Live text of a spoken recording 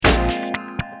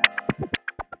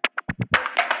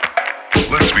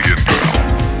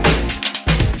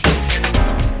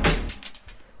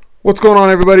What's going on,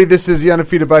 everybody? This is the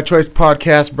Undefeated by Choice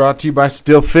podcast brought to you by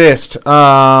Still Fist.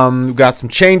 We've got some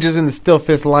changes in the Still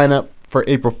Fist lineup for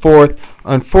April 4th.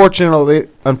 Unfortunately,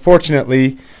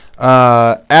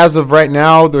 as of right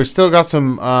now, there's still got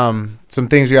some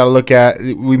things we got to look at.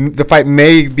 The fight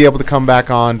may be able to come back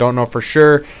on. Don't know for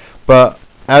sure. But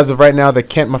as of right now, the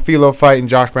Kent Mafilo fight and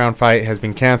Josh Brown fight has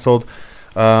been canceled.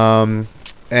 And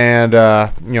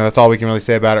that's all we can really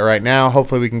say about it right now.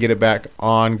 Hopefully we can get it back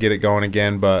on, get it going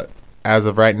again. But as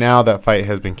of right now, that fight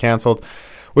has been canceled,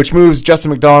 which moves Justin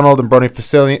McDonald and Brony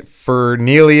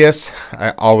Fernelius.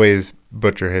 I always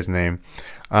butcher his name.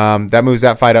 That moves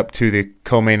that fight up to the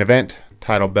co-main event,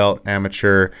 title belt,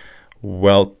 amateur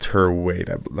welterweight.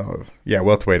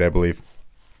 Welterweight, I believe.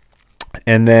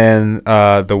 And then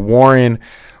the Warren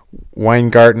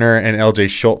Weingartner and LJ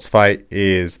Schultz fight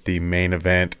is the main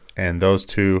event. And those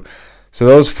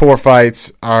four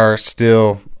fights are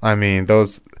still,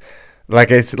 those, like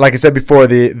I said before,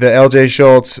 the LJ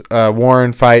Schultz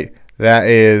Warren fight,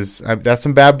 that's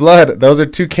some bad blood. Those are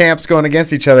two camps going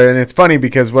against each other. And it's funny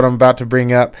because what I'm about to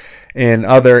bring up in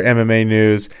other MMA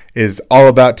news is all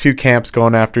about two camps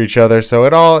going after each other. So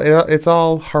it's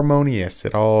all harmonious.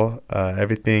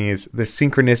 Everything is the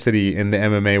synchronicity in the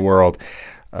MMA world.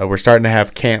 We're starting to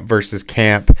have camp versus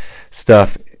camp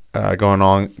stuff going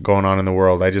on in the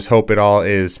world. I just hope it all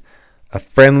is a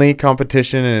friendly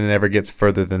competition and it never gets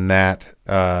further than that.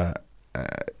 That's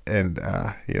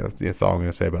all I'm going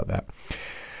to say about that.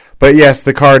 But yes,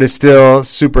 the card is still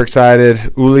super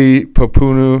excited. Uli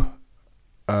Popunu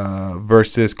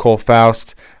versus Cole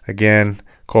Faust. Again,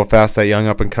 Cole Faust, that young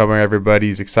up-and-comer,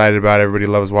 everybody's excited about. Everybody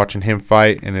loves watching him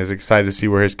fight and is excited to see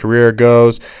where his career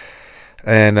goes.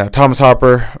 And Thomas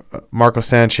Harper, Marco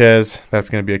Sanchez, that's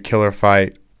going to be a killer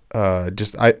fight. I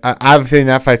have a feeling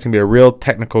that fight's gonna be a real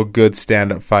technical, good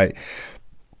stand-up fight.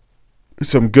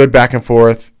 Some good back and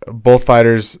forth. Both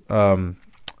fighters have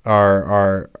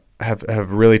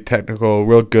really technical,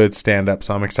 real good stand-up.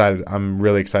 So I'm excited. I'm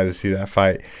really excited to see that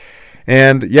fight.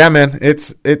 And yeah, man,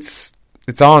 it's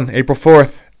on April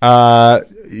 4th.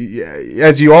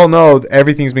 As you all know,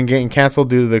 everything's been getting canceled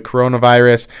due to the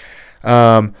coronavirus.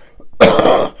 I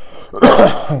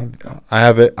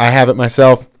have it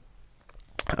myself.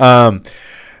 The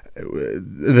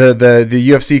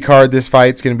UFC card, this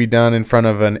fight's going to be done in front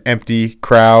of an empty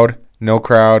crowd, no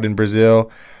crowd in Brazil,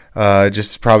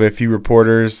 just probably a few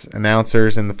reporters,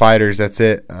 announcers, and the fighters. That's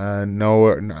it.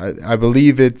 I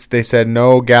believe they said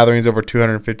no gatherings over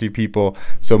 250 people.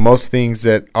 So most things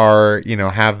that are,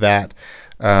 have that,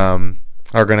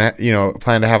 are going to,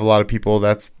 plan to have a lot of people.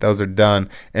 Those are done.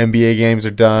 NBA games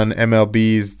are done.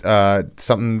 MLB's, I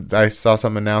saw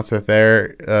something announced with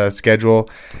their schedule.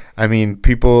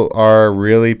 People are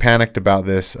really panicked about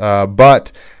this.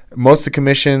 But most of the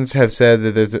commissions have said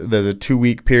that there's a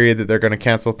 2-week period that they're going to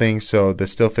cancel things. So the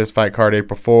Still Fist fight card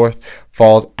April 4th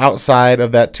falls outside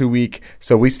of that 2-week.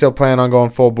 So we still plan on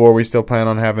going full bore. We still plan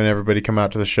on having everybody come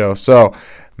out to the show. So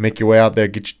make your way out there,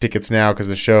 get your tickets now because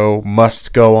the show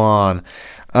must go on.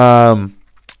 And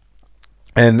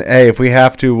hey, if we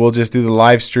have to, we'll just do the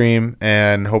live stream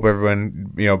and hope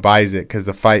everyone buys it because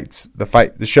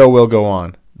the show will go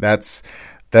on. That's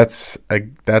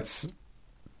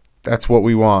what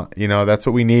we want. That's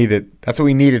what we need. That's what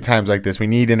we need at times like this. We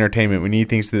need entertainment. We need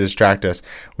things to distract us.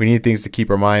 We need things to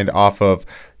keep our mind off of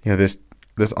this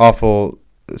awful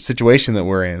situation that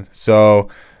we're in. So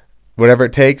whatever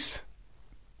it takes,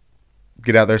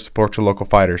 get out there, support your local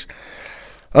fighters.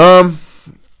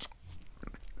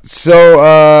 This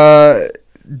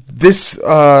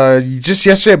just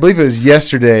yesterday, I believe it was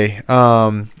yesterday,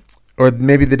 or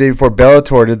maybe the day before,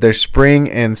 Bellator did their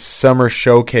spring and summer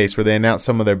showcase where they announced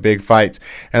some of their big fights.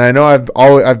 And I know I've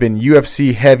been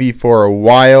UFC heavy for a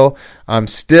while. I'm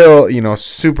still,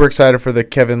 super excited for the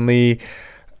Kevin Lee,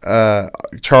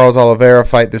 Charles Oliveira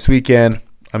fight this weekend.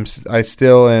 I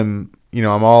still am,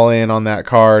 I'm all in on that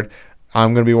card.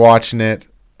 I'm going to be watching it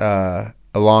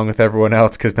along with everyone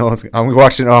else because I'm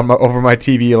watching it over my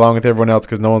TV along with everyone else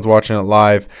because no one's watching it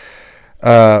live.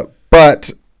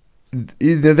 But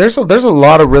there's a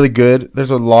lot of really good, there's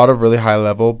a lot of really high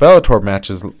level Bellator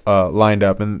matches lined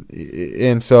up,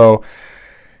 and so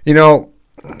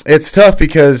it's tough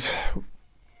because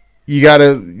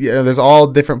there's all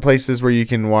different places where you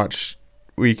can watch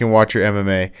your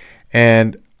MMA,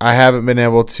 and I haven't been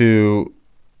able to.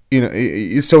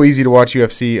 It's so easy to watch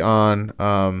UFC on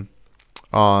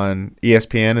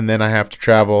ESPN, and then I have to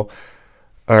travel.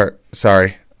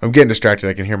 Sorry, I'm getting distracted.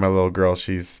 I can hear my little girl.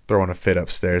 She's throwing a fit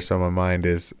upstairs, so my mind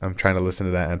is, I'm trying to listen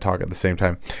to that and talk at the same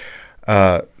time.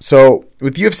 So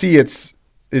with UFC,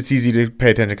 it's easy to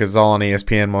pay attention because it's all on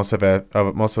ESPN. Most of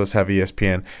us have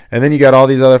ESPN, and then you got all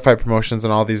these other fight promotions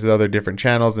and all these other different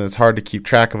channels, and it's hard to keep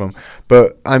track of them.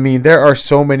 But I mean, there are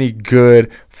so many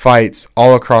good fights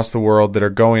all across the world that are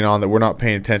going on that we're not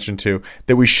paying attention to,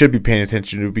 that we should be paying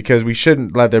attention to, because we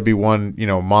shouldn't let there be one,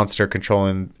 monster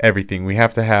controlling everything. We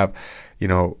have to have,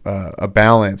 a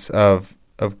balance of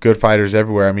good fighters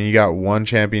everywhere. I mean, you got one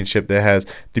championship that has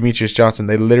Demetrious Johnson.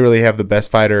 They literally have the best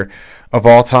fighter of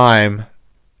all time,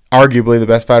 arguably the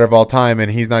best fighter of all time,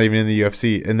 and he's not even in the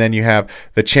UFC. And then you have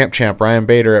the champ Ryan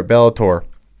Bader at Bellator,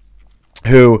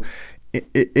 who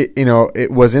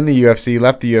it was in the UFC,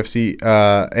 left the UFC,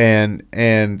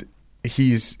 and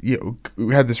he's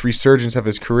had this resurgence of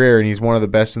his career, and he's one of the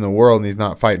best in the world, and he's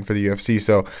not fighting for the UFC.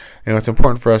 So it's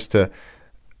important for us to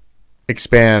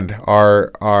expand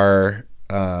our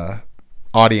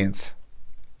audience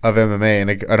of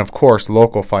MMA, and of course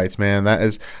local fights, man.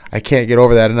 I can't get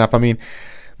over that enough. I mean,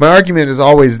 my argument is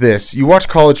always this: you watch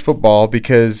college football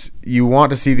because you want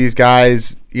to see these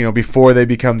guys, before they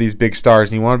become these big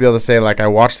stars, and you want to be able to say, like, I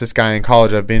watched this guy in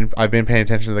college. I've been paying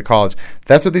attention to the college.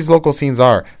 That's what these local scenes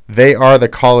are. They are the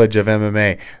college of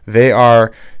MMA.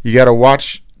 You got to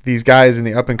watch these guys in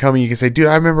the up and coming. You can say, dude,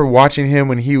 I remember watching him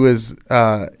when he was,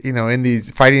 in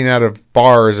these fighting out of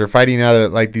bars or fighting out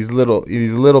of like these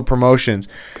little promotions,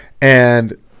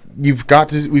 and we've got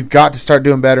to start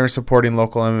doing better and supporting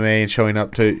local MMA and showing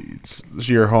up to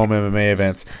your home MMA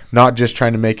events, not just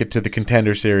trying to make it to the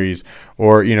Contender Series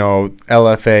or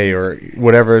LFA or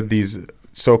whatever these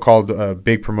so-called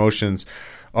big promotions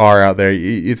are out there.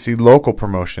 It's the local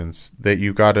promotions that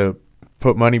you've got to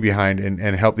put money behind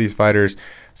and help these fighters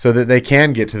so that they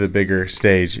can get to the bigger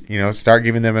stage. Start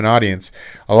giving them an audience.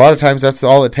 A lot of times that's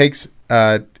all it takes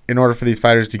in order for these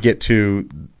fighters to get to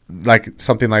like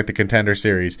something like the Contender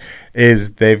Series,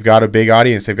 is they've got a big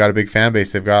audience, they've got a big fan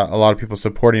base, they've got a lot of people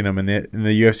supporting them, and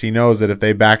the UFC knows that if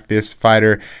they back this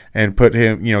fighter and put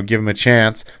him, give him a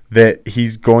chance, that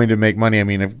he's going to make money. I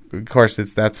mean, of course,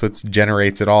 that's what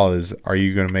generates it all, is, are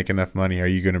you going to make enough money? Are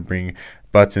you going to bring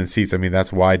butts in seats? I mean,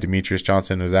 that's why Demetrious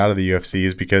Johnson was out of the UFC,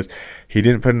 is because he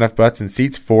didn't put enough butts in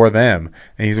seats for them,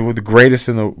 and he's the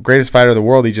greatest fighter of the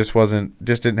world. He just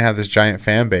didn't have this giant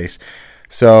fan base.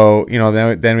 So,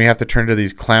 then we have to turn to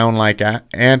these clown-like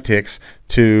antics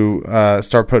to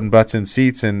start putting butts in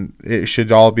seats, and it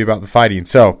should all be about the fighting.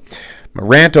 So, my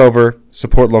rant over,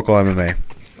 support local MMA.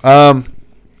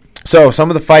 So, some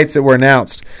of the fights that were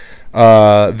announced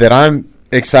that I'm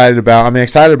excited about. I'm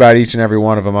excited about each and every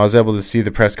one of them. I was able to see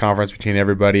the press conference between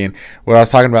everybody, and what I was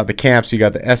talking about, the camps, you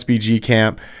got the SBG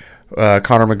camp,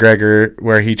 Conor McGregor,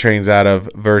 where he trains out of,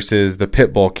 versus the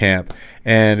Pitbull camp.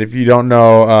 And if you don't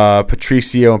know,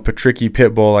 Patricio and Patricky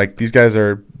Pitbull, like, these guys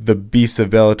are the beasts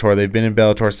of Bellator. They've been in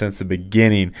Bellator since the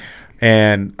beginning,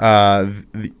 and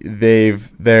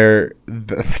they're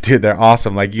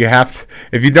awesome. Like,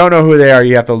 if you don't know who they are,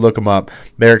 you have to look them up.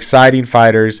 They're exciting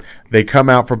fighters. They come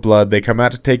out for blood. They come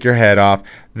out to take your head off.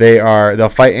 They'll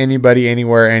fight anybody,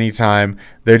 anywhere, anytime.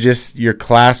 They're just your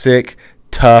classic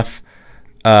tough,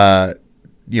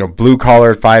 blue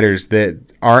collar fighters that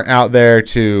aren't out there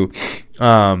to,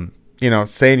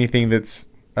 say anything that's,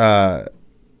 they're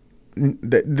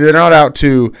not out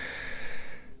to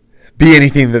be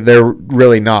anything that they're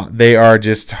really not. They are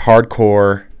just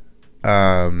hardcore,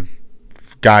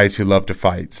 guys who love to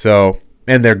fight. So,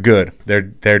 and they're good.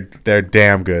 They're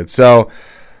damn good. So,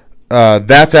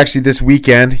 that's actually this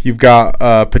weekend. You've got,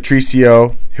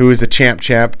 Patricio, who is a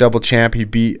champ, double champ. He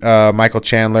beat, Michael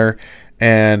Chandler,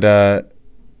 and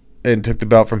took the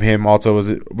belt from him. Also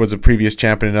was a previous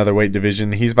champ in another weight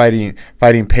division. He's fighting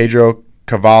Pedro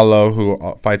Cavallo,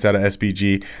 who fights out of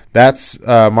SBG. That's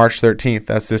March 13th.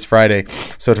 That's this Friday.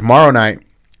 So tomorrow night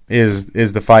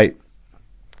is the fight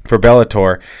for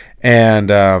Bellator, and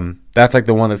that's like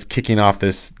the one that's kicking off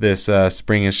this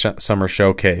spring and summer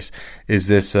showcase. Is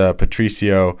this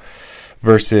Patricio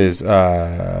versus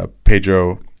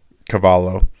Pedro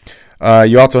Cavallo?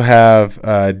 You also have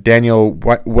Daniel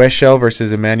Weichel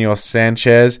versus Emmanuel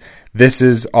Sanchez. This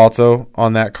is also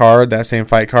on that card, that same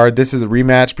fight card. This is a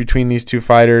rematch between these two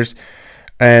fighters,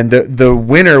 and the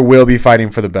winner will be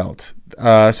fighting for the belt.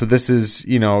 So this is,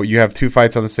 you have two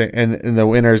fights on the same, and the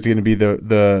winner is going to be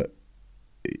the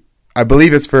I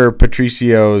believe it's for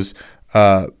Patricio's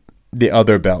the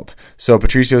other belt. So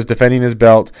Patricio's defending his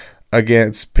belt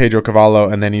against Pedro Cavallo,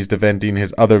 and then he's defending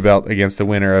his other belt against the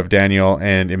winner of Daniel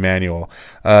and Emmanuel.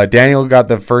 Daniel got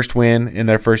the first win in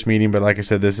their first meeting, but like I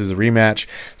said, this is a rematch.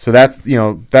 So that's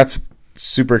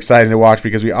super exciting to watch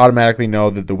because we automatically know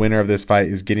that the winner of this fight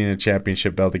is getting a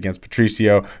championship belt against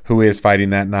Patricio, who is fighting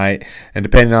that night. And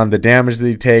depending on the damage that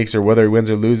he takes or whether he wins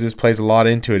or loses, plays a lot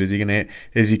into it. Is he going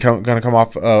to come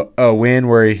off a win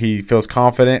where he feels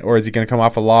confident, or is he going to come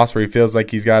off a loss where he feels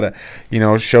like he's got to,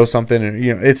 show something? And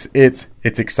it's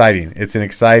exciting. It's an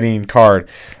exciting card.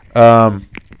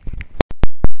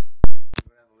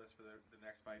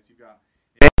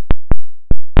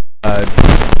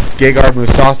 Gegard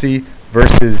Mousasi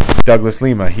versus Douglas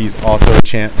Lima. He's also a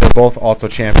champ. They're both also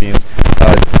champions.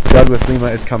 Douglas Lima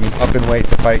is coming up in weight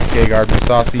to fight Gegard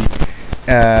Mousasi,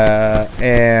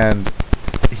 and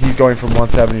he's going from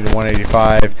 170 to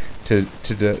 185 to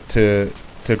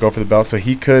go for the belt. So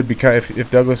he could become,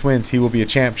 if Douglas wins, he will be a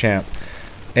champ.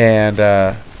 And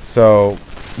and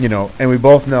we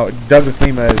both know Douglas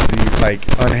Lima is the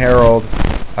unheralded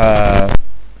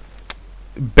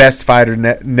best fighter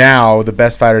now, the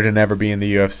best fighter to never be in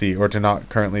the UFC or to not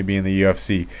currently be in the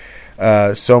UFC.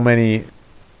 So many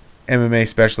MMA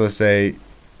specialists say,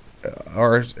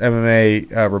 or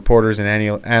MMA reporters and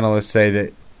analysts say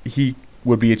that he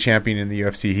would be a champion in the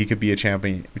UFC. He could be a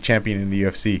champion in the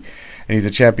UFC, and he's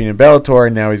a champion in Bellator,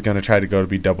 and now he's going to try to go to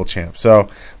be double champ. So,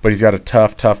 but he's got a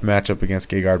tough matchup against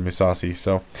Gegard Mousasi.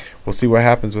 So we'll see what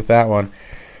happens with that one.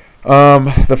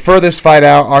 The furthest fight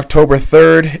out, October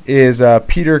 3rd, is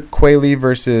Peter Quayle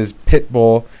versus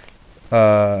Pitbull,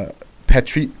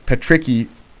 Patricky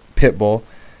Pitbull.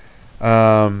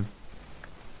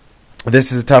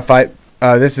 This is a tough fight.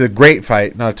 This is a great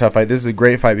fight, not a tough fight. This is a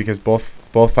great fight because both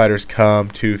fighters come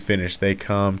to finish. They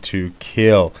come to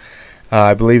kill.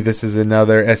 I believe this is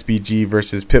another SBG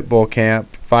versus Pitbull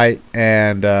camp fight,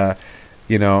 and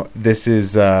this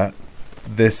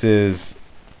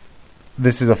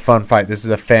is a fun fight. This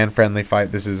is a fan-friendly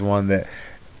fight. This is one that,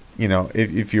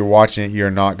 if you're watching it,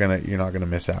 you're not gonna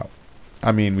miss out.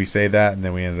 I mean, we say that, and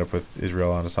then we ended up with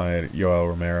Israel Adesanya, Yoel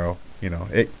Romero.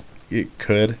 It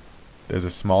could. There's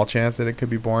a small chance that it could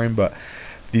be boring, but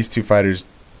these two fighters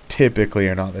typically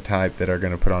are not the type that are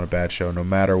going to put on a bad show, no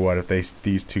matter what. If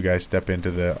these two guys step into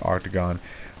the octagon,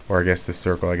 or I guess the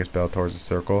circle, I guess Bellator's a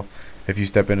circle. If you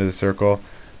step into the circle,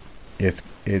 it's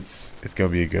going to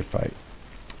be a good fight.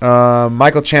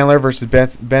 Michael Chandler versus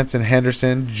Benson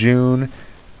Henderson, June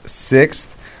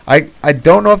 6th. I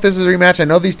don't know if this is a rematch. I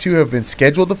know these two have been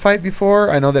scheduled to fight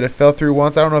before. I know that it fell through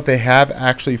once. I don't know if they have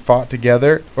actually fought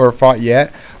together or fought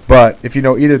yet. But if you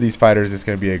know either of these fighters, it's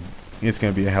going to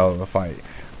be a hell of a fight.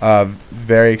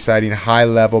 Very exciting, high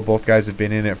level. Both guys have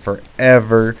been in it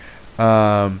forever.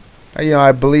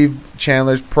 I believe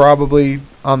Chandler's probably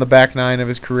on the back nine of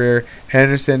his career.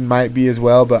 Henderson might be as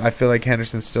well, but I feel like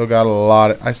Henderson's still got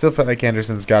I still feel like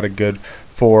Henderson's got a good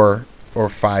 4 or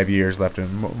 5 years left in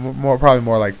him. Probably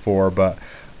more like 4, but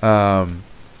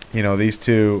these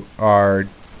two are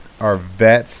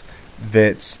vets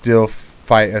that still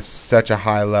fight at such a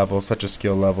high level, such a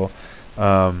skill level.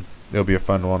 It'll be a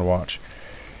fun one to watch.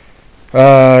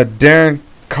 Darian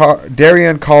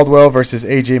Caldwell versus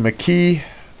AJ McKee.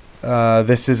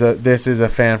 This is a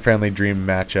fan-friendly dream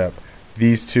matchup.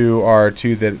 These two are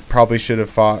two that probably should have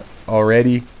fought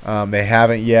already. They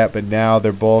haven't yet, but now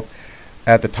they're both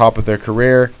at the top of their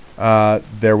career.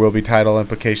 There will be title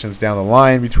implications down the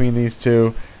line between these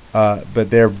two, but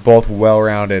they're both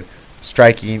well-rounded,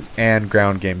 striking and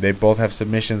ground game. They both have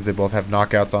submissions. They both have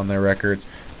knockouts on their records.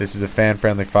 This is a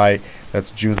fan-friendly fight.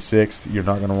 That's June 6th. You're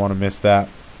not going to want to miss that.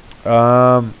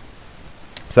 So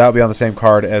that'll be on the same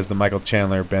card as the Michael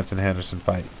Chandler Benson Henderson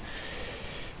fight.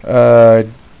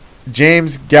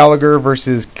 James Gallagher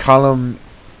versus Callum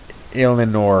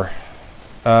Eleanor,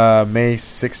 May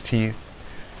 16th.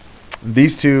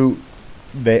 These two,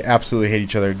 they absolutely hate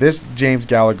each other. This James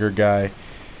Gallagher guy,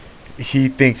 he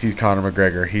thinks he's Conor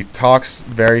McGregor. He talks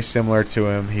very similar to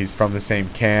him. He's from the same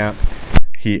camp.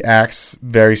 He acts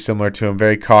very similar to him,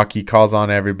 very cocky, calls on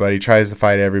everybody, tries to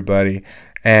fight everybody.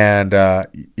 And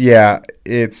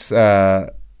it's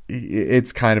kind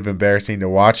of embarrassing to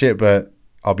watch it, but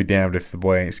I'll be damned if the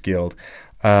boy ain't skilled.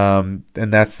 And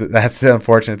that's the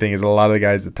unfortunate thing, is a lot of the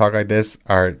guys that talk like this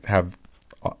have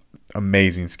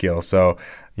amazing skill. So,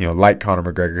 like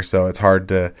Conor McGregor. So it's hard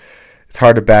to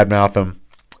badmouth him.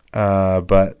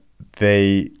 But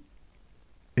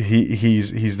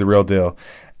he's the real deal.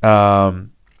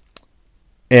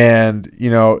 And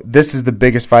this is the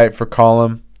biggest fight for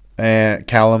Callum. This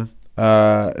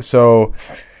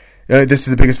is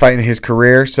the biggest fight in his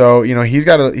career. So he's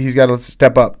got to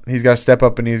step up. He's got to step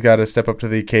up, and he's got to step up to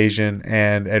the occasion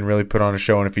and really put on a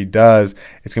show. And if he does,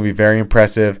 it's gonna be very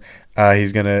impressive.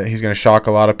 He's gonna shock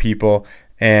a lot of people.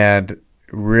 And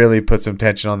really put some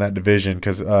tension on that division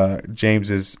because James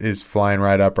is flying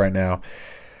right up right now.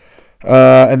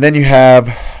 And then you have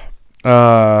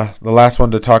the last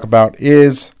one to talk about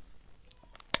is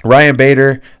Ryan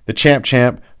Bader, the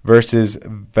champ, versus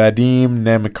Vadim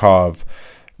Nemkov.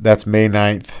 That's May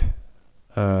 9th.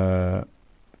 And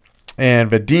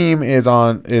Vadim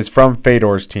is from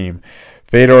Fedor's team.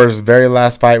 Fedor's very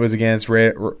last fight was against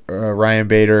Ryan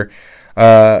Bader.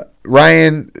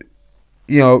 Ryan,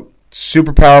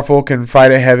 super powerful, can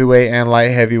fight at heavyweight and light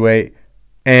heavyweight,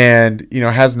 and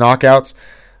has knockouts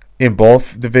in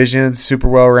both divisions. Super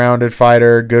well-rounded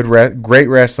fighter, great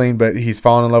wrestling, but he's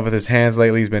fallen in love with his hands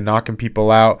lately. He's been knocking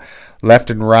people out left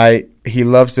and right. He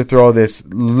loves to throw this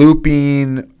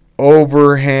looping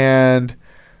overhand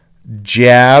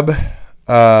jab.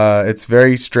 It's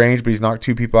very strange, but he's knocked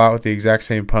two people out with the exact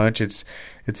same punch. It's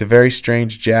a very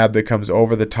strange jab that comes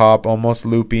over the top, almost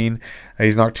looping.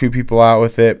 He's knocked two people out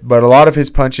with it, but a lot of his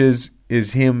punches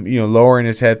is him, lowering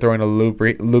his head, throwing a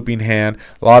looping hand.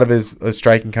 A lot of his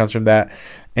striking comes from that.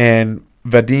 And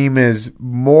Vadim is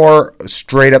more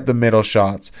straight up the middle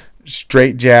shots,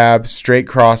 straight jabs, straight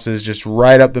crosses, just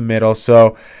right up the middle.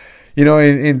 So,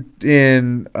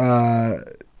 in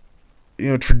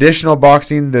traditional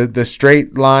boxing, the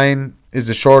straight line is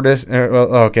the shortest.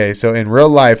 So in real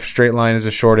life, straight line is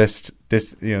the shortest.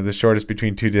 The shortest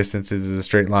between two distances is a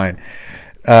straight line.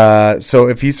 So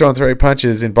if he's throwing straight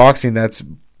punches in boxing, that's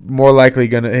more likely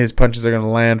his punches are gonna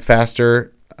land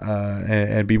faster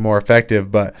and be more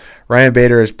effective. But Ryan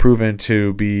Bader has proven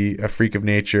to be a freak of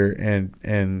nature,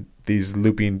 and these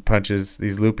looping punches,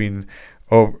 these looping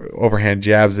overhand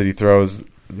jabs that he throws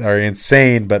are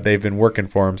insane, but they've been working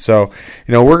for him. So,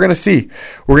 we're gonna see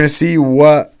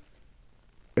what.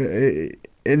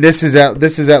 This is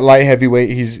at light heavyweight.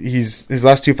 He's his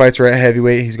last two fights are at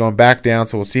heavyweight. He's going back down,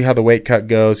 so we'll see how the weight cut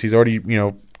goes. He's already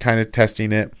kind of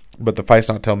testing it, but the fight's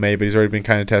not till May. But he's already been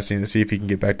kind of testing to see if he can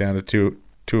get back down to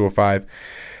 205,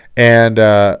 and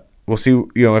we'll see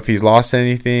if he's lost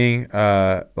anything,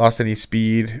 lost any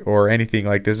speed or anything.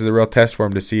 Like, this is a real test for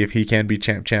him to see if he can be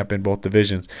champ in both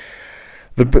divisions.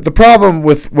 The problem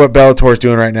with what Bellator is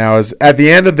doing right now is at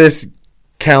the end of this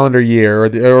calendar year,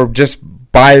 or just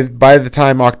by the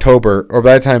time October, or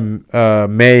by the time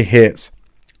May hits,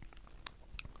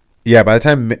 by the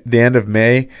time the end of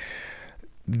May,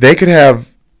 they could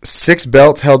have 6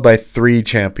 belts held by 3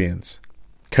 champions,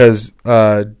 because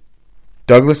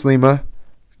Douglas Lima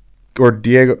or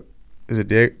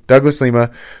Douglas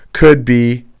Lima could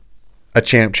be a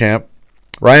champ.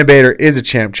 Ryan Bader is a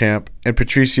champ, and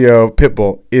Patricio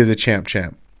Pitbull is a champ.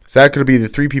 So that could be the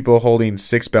 3 people holding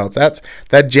 6 belts.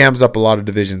 That jams up a lot of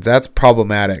divisions. That's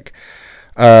problematic.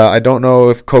 I don't know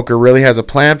if Coker really has a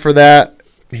plan for that.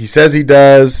 He says he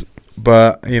does,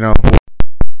 but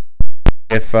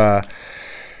if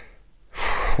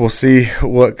we'll see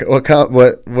what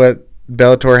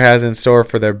Bellator has in store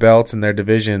for their belts and their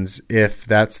divisions. If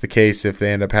that's the case, if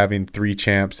they end up having 3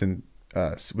 champs and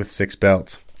with 6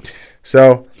 belts.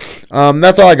 So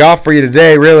that's all I got for you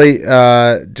today. Really,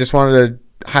 just wanted to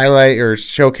highlight or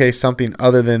showcase something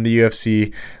other than the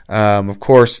UFC. Of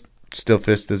course, Still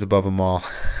Fist is above them all.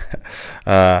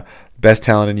 Best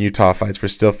talent in Utah fights for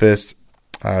Still Fist.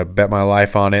 Bet my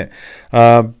life on it.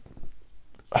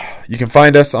 You can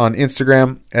find us on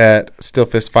Instagram at Still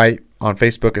Fist Fight, on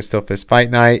Facebook at Still Fist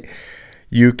Fight Night.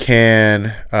 You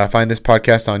can find this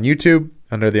podcast on YouTube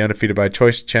under the Undefeated by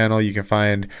Choice channel. You can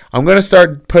find. I'm going to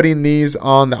start putting these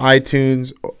on the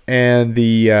iTunes and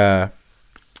the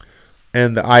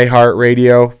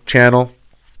iHeartRadio channel.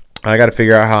 I got to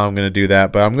figure out how I'm going to do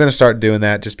that, but I'm going to start doing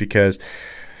that just because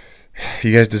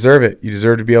you guys deserve it. You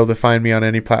deserve to be able to find me on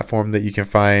any platform that you can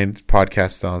find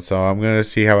podcasts on. So I'm going to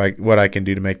see what I can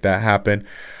do to make that happen.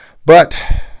 But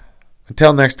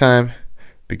until next time,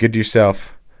 be good to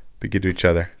yourself. Be good to each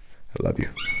other. I love you.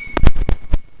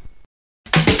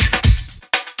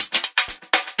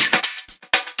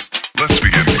 Let's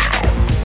begin.